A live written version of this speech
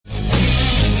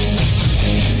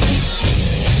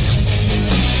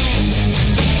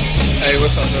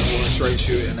what's up everyone, Straight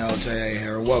Shootin LJA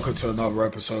here, and welcome to another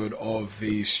episode of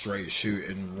the Straight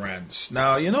Shootin Rants.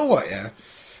 Now, you know what, yeah?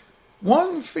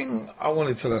 One thing I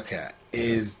wanted to look at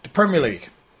is the Premier League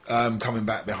coming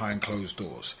back behind closed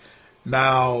doors.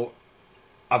 Now,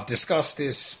 I've discussed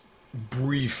this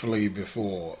briefly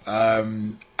before.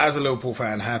 As a Liverpool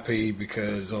fan, happy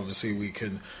because obviously we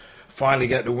can finally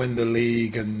get to win the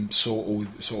league and sort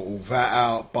all that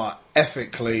out, but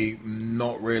ethically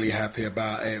not really happy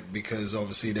about it because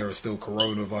obviously there are still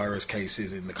coronavirus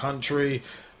cases in the country.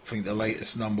 I think the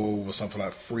latest number was something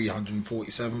like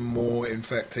 347 more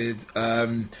infected.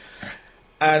 And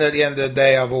at the end of the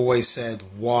day, I've always said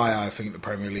why I think the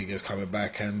Premier League is coming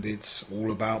back, and it's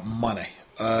all about money,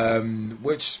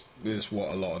 which is what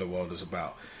a lot of the world is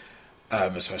about,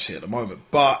 especially at the moment.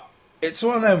 But it's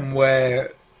one of them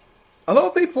where a lot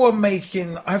of people are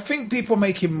making, I think people are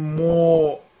making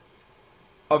more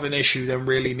of an issue than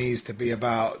really needs to be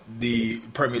about the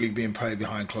Premier League being played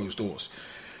behind closed doors.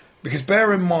 Because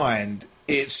bear in mind,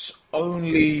 it's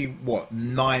only,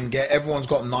 everyone's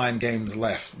got 9 games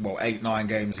left, 8, 9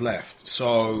 games left.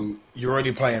 So you're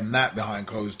only playing that behind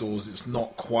closed doors. It's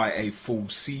not quite a full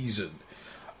season,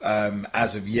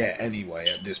 as of yet anyway,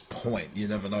 at this point. You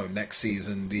never know, next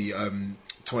season, the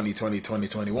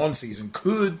 2020-2021 season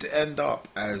could end up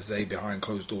as a behind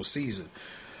closed door season,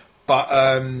 but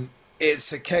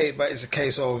it's a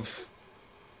case of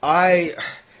a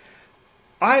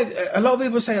lot of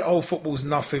people say, oh, football's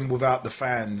nothing without the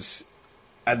fans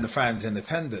and the fans in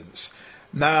attendance.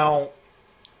 Now,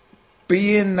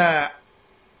 being that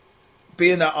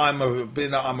I'm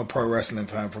a pro wrestling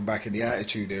fan from back in the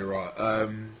Attitude Era,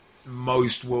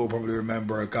 most will probably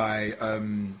remember a guy,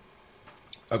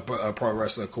 a pro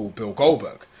wrestler called Bill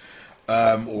Goldberg,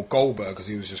 or Goldberg as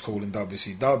he was just called in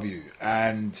WCW.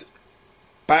 And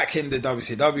back in the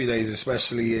WCW days,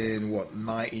 especially in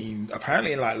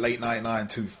apparently in like late 99,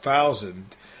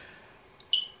 2000,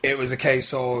 it was a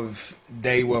case of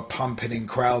they were pumping in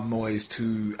crowd noise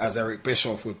to, as Eric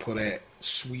Bischoff would put it,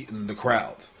 sweeten the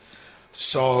crowd.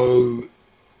 So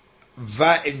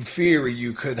that in theory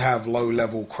you could have low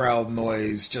level crowd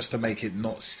noise just to make it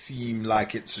not seem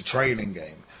like it's a training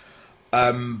game.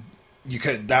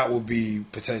 That would be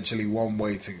potentially one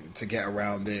way to get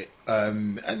around it.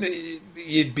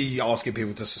 You'd be asking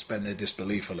people to suspend their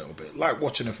disbelief a little bit, like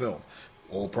watching a film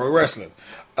or pro wrestling.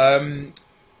 That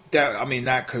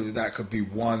could be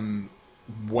one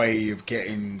way of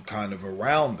getting kind of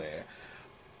around there,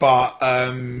 but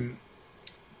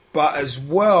as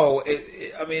well,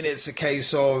 it's a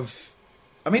case of,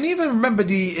 even remember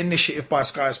the initiative by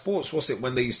Sky Sports, was it,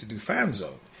 when they used to do Fan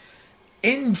Zone?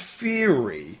 In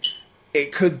theory,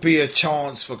 it could be a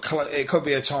chance for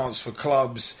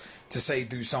clubs to say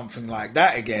do something like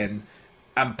that again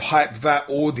and pipe that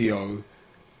audio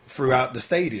throughout the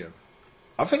stadium.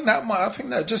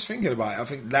 Just thinking about it, I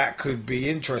think that could be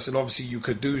interesting. Obviously, you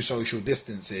could do social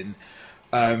distancing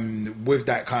with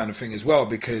that kind of thing as well,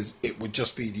 because it would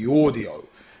just be the audio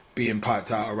being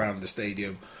piped out around the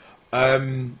stadium.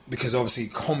 Because obviously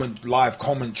live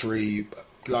commentary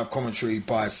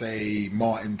by, say,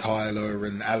 Martin Tyler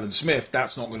and Alan Smith,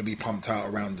 that's not going to be pumped out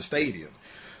around the stadium.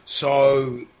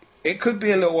 So it could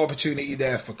be a little opportunity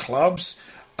there for clubs.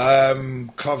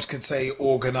 Clubs could, say,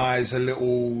 organise a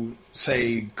little,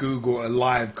 say, a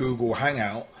live Google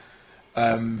Hangout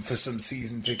for some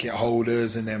season ticket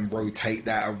holders, and then rotate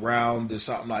that around or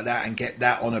something like that, and get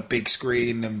that on a big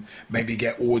screen, and maybe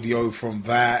get audio from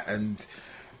that. And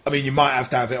you might have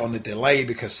to have it on a delay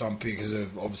because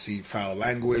of obviously foul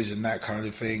language and that kind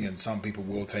of thing, and some people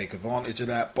will take advantage of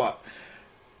that. But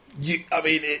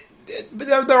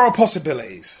there are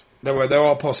possibilities. There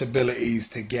are possibilities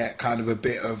to get kind of a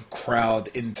bit of crowd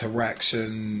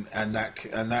interaction and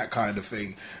that kind of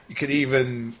thing. You could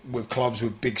even, with clubs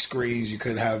with big screens, you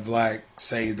could have, like,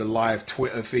 say, the live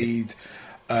Twitter feed,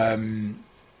 or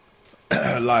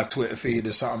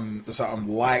something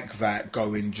like that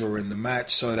going during the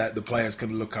match, so that the players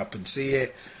can look up and see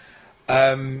it.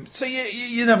 So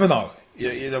you never know.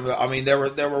 You never know.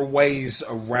 There are ways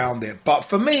around it, but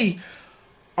for me,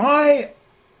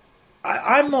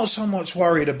 I'm not so much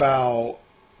worried about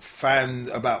fans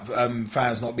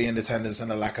not being in attendance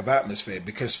and a lack of atmosphere,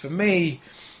 because for me,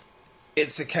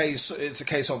 it's a case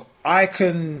of I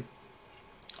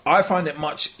find it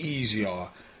much easier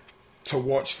to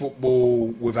watch football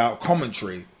without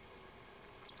commentary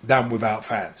than without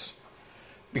fans,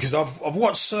 because I've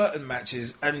watched certain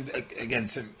matches, and again,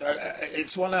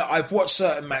 I've watched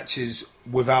certain matches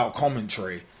without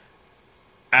commentary,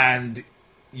 and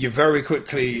you very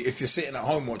quickly, if you're sitting at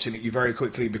home watching it, you very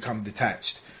quickly become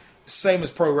detached. Same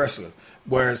as pro wrestling,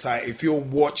 where it's like if you're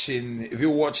watching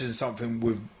something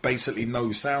with basically no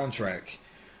soundtrack,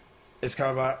 it's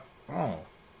kind of like, oh,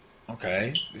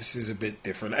 okay, this is a bit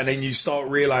different. And then you start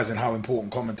realizing how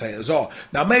important commentators are.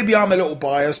 Now, maybe I'm a little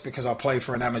biased because I play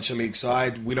for an amateur league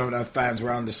side. We don't have fans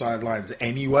around the sidelines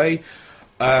anyway.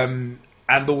 And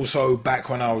also back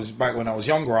when I was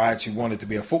younger, I actually wanted to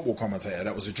be a football commentator.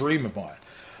 That was a dream of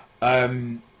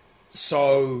mine.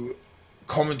 So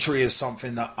commentary is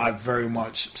something that I've very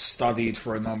much studied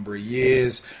for a number of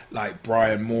years, like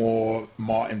Brian Moore,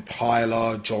 Martin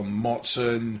Tyler, John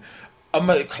Motson. I'm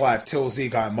a Clive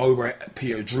Tilsey, Guy Mowbray,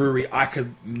 Peter Drury. I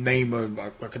could name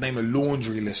a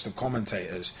laundry list of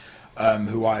commentators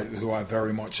who I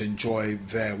very much enjoy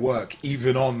their work,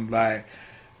 even on like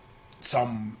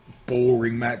some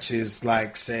boring matches,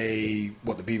 like say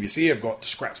what the BBC have got, the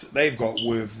scraps that they've got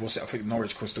with I think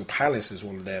Norwich Crystal Palace is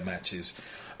one of their matches.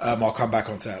 I'll come back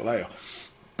onto that later,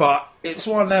 but it's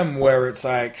one of them where it's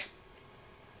like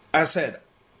I said,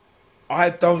 I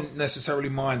don't necessarily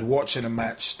mind watching a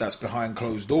match that's behind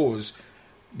closed doors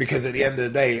because at the end of the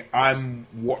day, I'm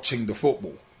watching the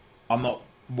football. I'm not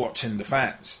watching the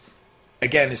fans.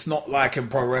 Again, it's not like in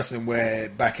pro wrestling where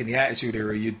back in the Attitude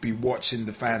Era, you'd be watching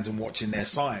the fans and watching their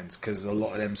signs because a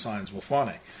lot of them signs were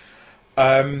funny.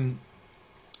 But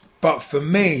for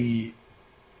me,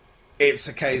 it's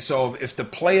a case of if the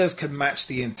players can match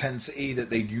the intensity that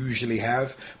they usually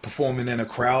have performing in a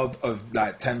crowd of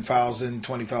like 10,000,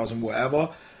 20,000, whatever,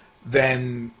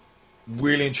 then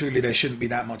really and truly there shouldn't be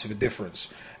that much of a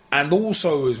difference. And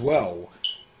also as well,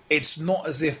 it's not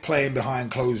as if playing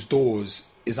behind closed doors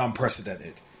is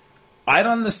unprecedented. I'd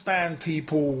understand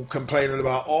people complaining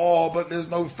about, oh, but there's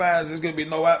no fans, there's going to be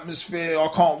no atmosphere, I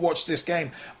can't watch this game.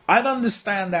 I'd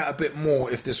understand that a bit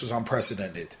more if this was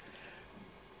unprecedented.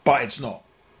 But it's not.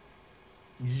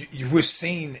 We've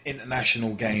seen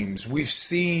international games. We've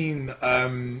seen,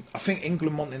 I think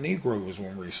England Montenegro was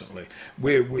one recently.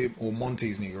 Or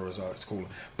Montes Negro as I like to call it.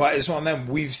 But it's one of them.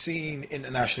 We've seen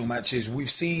international matches. We've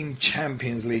seen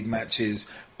Champions League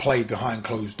matches played behind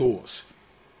closed doors.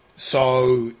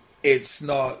 So it's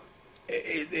not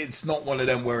one of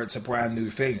them where it's a brand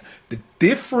new thing. The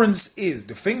difference is,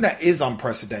 the thing that is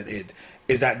unprecedented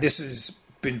is that this has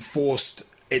been forced.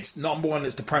 It's number one,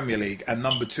 it's the Premier League, and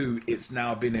number two, it's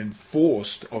now been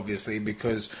enforced, obviously,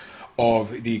 because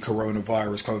of the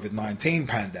coronavirus COVID-19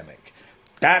 pandemic.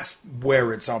 That's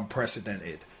where it's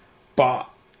unprecedented. But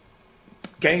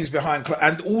games behind,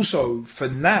 and also for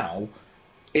now,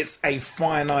 it's a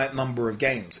finite number of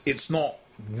games. It's not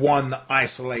one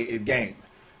isolated game,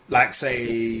 like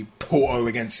say Porto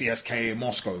against CSK in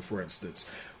Moscow, for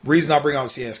instance. Reason I bring up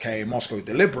CSK in Moscow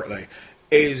deliberately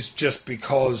is just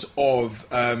because of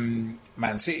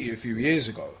Man City a few years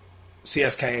ago.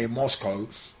 CSK in Moscow,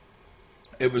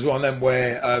 it was one of them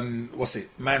where,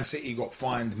 Man City got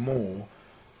fined more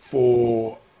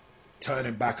for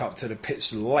turning back up to the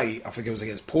pitch late, I think it was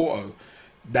against Porto,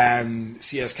 than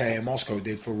CSK in Moscow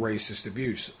did for racist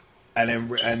abuse. And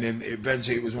then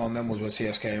eventually it was one of them was where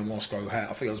CSK in Moscow had,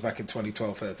 I think it was back in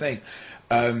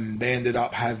 2012-13, they ended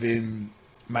up having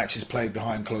matches played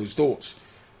behind closed doors.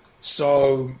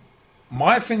 So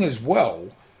my thing as well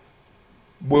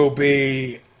will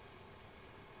be,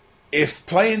 if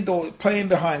playing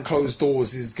behind closed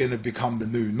doors is going to become the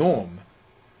new norm,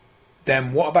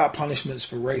 then what about punishments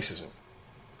for racism?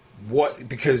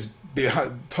 Because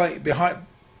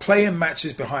playing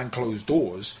matches behind closed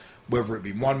doors, whether it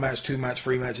be one match, two match,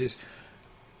 three matches,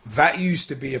 that used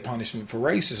to be a punishment for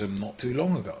racism not too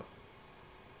long ago.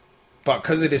 But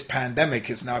because of this pandemic,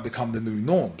 it's now become the new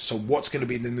norm. So what's going to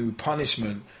be the new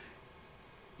punishment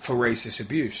for racist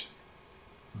abuse?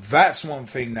 That's one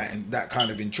thing that kind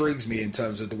of intrigues me in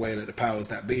terms of the way that the powers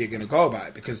that be are going to go about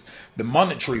it. Because the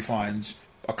monetary fines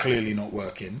are clearly not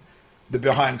working. The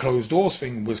behind closed doors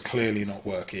thing was clearly not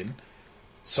working.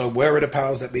 So where are the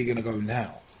powers that be going to go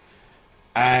now?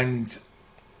 And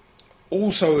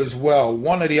also as well,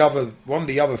 one of the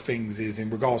other things is in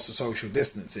regards to social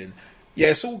distancing.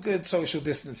 Yeah, it's all good social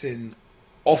distancing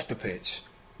off the pitch,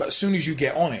 but as soon as you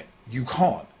get on it, you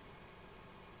can't.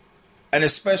 And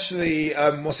especially,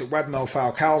 Radmel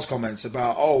Falcao's comments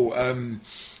about,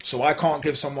 so I can't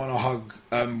give someone a hug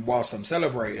whilst I'm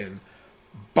celebrating,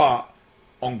 but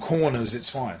on corners it's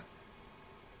fine.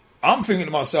 I'm thinking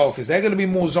to myself, is there going to be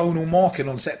more zonal marking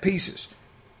on set pieces?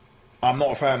 I'm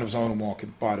not a fan of zonal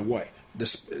marking, by the way. The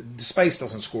space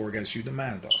doesn't score against you, the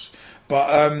man does.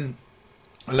 But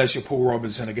unless you're Paul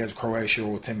Robinson against Croatia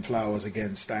or Tim Flowers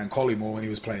against Stan Collymore when he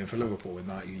was playing for Liverpool in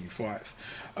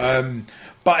 '95.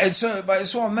 But it's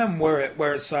one of them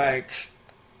where it's like,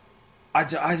 I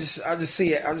just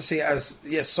see it. I just see it as,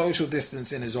 yes, social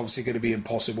distancing is obviously going to be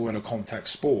impossible in a contact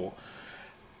sport,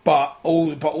 but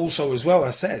also as well,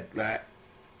 I said that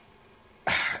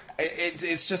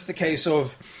it's just a case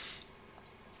of,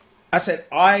 I said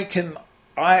I can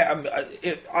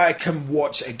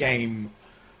watch a game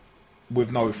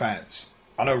with no fans.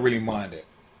 I don't really mind it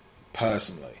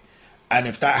personally. And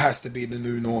if that has to be the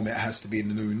new norm, it has to be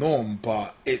the new norm.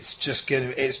 But it's just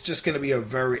gonna be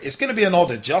it's gonna be an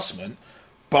odd adjustment.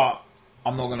 But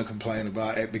I'm not gonna complain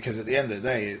about it, because at the end of the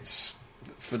day, it's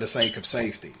for the sake of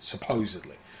safety,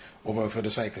 supposedly. Although for the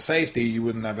sake of safety, you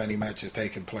wouldn't have any matches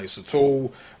taking place at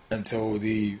all until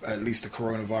at least the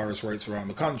coronavirus rates around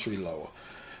the country lower.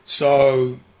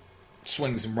 So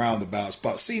swings and roundabouts.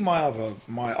 But see my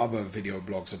other video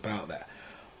blogs about that.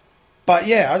 But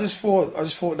yeah, I just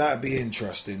thought that'd be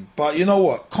interesting. But you know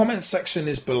what? Comment section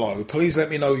is below. Please let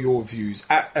me know your views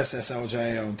at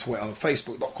SSLJA on Twitter,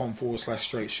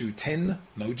 Facebook.com/straight shootin,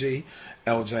 no G,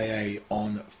 LJA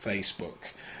on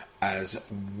Facebook as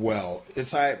well.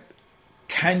 It's like,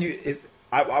 I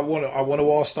want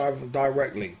to ask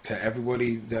directly to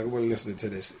everybody listening to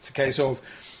this. It's a case of,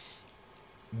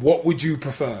 what would you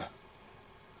prefer?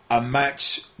 A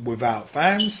match without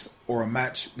fans or a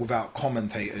match without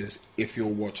commentators if you're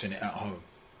watching it at home?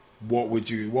 What would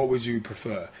you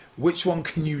prefer? Which one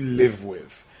can you live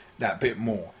with that bit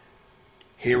more?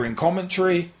 Hearing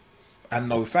commentary and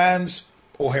no fans,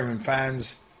 or hearing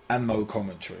fans and no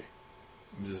commentary?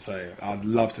 I'm just saying, I'd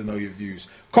love to know your views.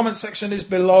 Comment section is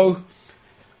below.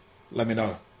 Let me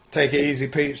know. Take it easy,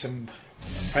 peeps, and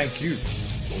thank you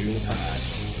for your time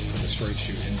for the Straight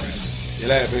Shootin Rant. See you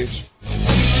later,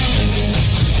 peeps.